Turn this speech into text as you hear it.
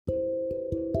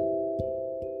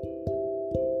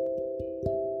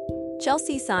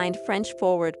Chelsea signed French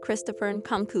forward Christopher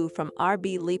Nkunku from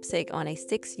RB Leipzig on a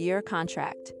 6-year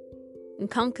contract.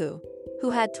 Nkunku, who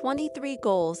had 23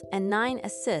 goals and 9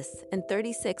 assists in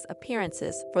 36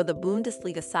 appearances for the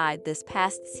Bundesliga side this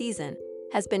past season,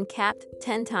 has been capped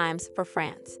 10 times for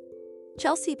France.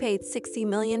 Chelsea paid £60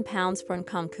 million for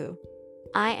Nkunku.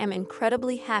 "I am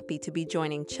incredibly happy to be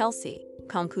joining Chelsea,"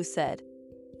 Nkunku said.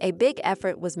 "A big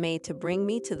effort was made to bring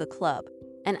me to the club,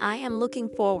 and I am looking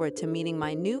forward to meeting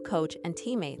my new coach and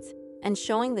teammates and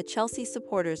showing the Chelsea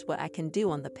supporters what I can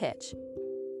do on the pitch.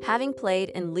 Having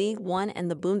played in League One and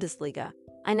the Bundesliga,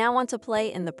 I now want to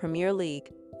play in the Premier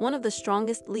League, one of the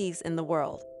strongest leagues in the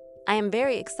world. I am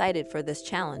very excited for this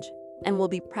challenge and will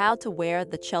be proud to wear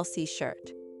the Chelsea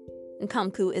shirt."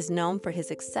 Nkunku is known for his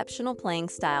exceptional playing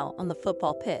style on the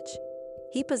football pitch.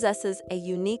 He possesses a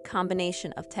unique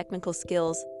combination of technical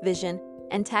skills, vision,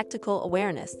 and tactical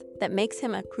awareness that makes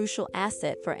him a crucial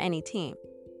asset for any team.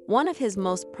 One of his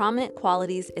most prominent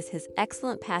qualities is his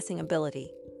excellent passing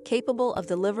ability, capable of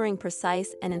delivering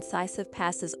precise and incisive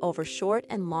passes over short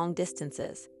and long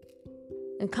distances.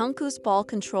 Nkunku's ball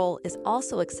control is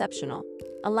also exceptional,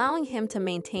 allowing him to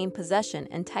maintain possession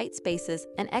in tight spaces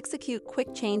and execute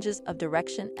quick changes of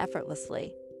direction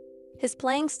effortlessly. His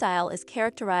playing style is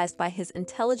characterized by his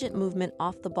intelligent movement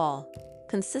off the ball,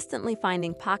 consistently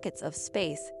finding pockets of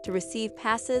space to receive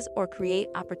passes or create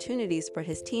opportunities for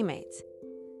his teammates.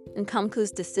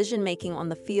 Nkunku's decision-making on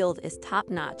the field is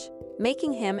top-notch,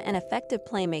 making him an effective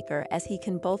playmaker as he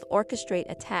can both orchestrate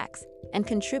attacks and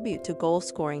contribute to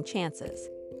goal-scoring chances.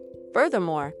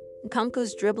 Furthermore,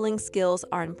 Nkunku's dribbling skills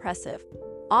are impressive,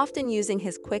 often using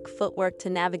his quick footwork to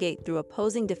navigate through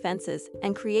opposing defenses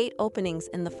and create openings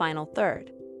in the final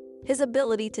third. His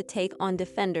ability to take on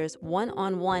defenders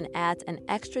one-on-one adds an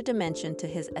extra dimension to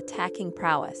his attacking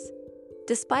prowess.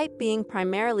 Despite being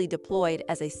primarily deployed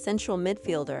as a central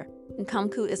midfielder,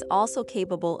 Nkunku is also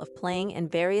capable of playing in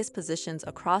various positions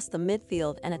across the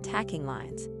midfield and attacking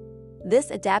lines. This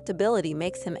adaptability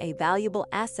makes him a valuable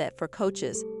asset for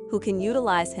coaches who can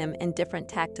utilize him in different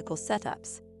tactical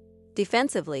setups.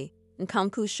 Defensively,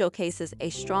 Nkunku showcases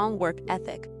a strong work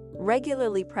ethic,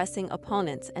 regularly pressing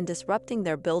opponents and disrupting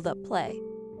their build-up play.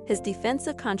 His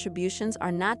defensive contributions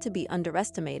are not to be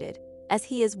underestimated, as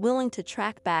he is willing to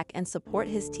track back and support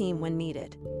his team when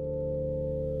needed.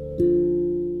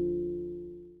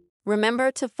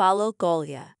 Remember to follow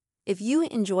Golia. If you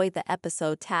enjoyed the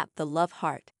episode, tap the love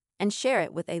heart and share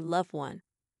it with a loved one.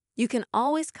 You can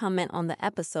always comment on the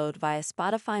episode via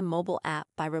Spotify mobile app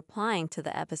by replying to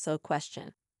the episode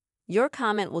question. Your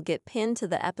comment will get pinned to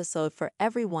the episode for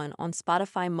everyone on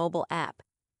Spotify mobile app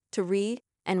to read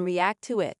and react to it.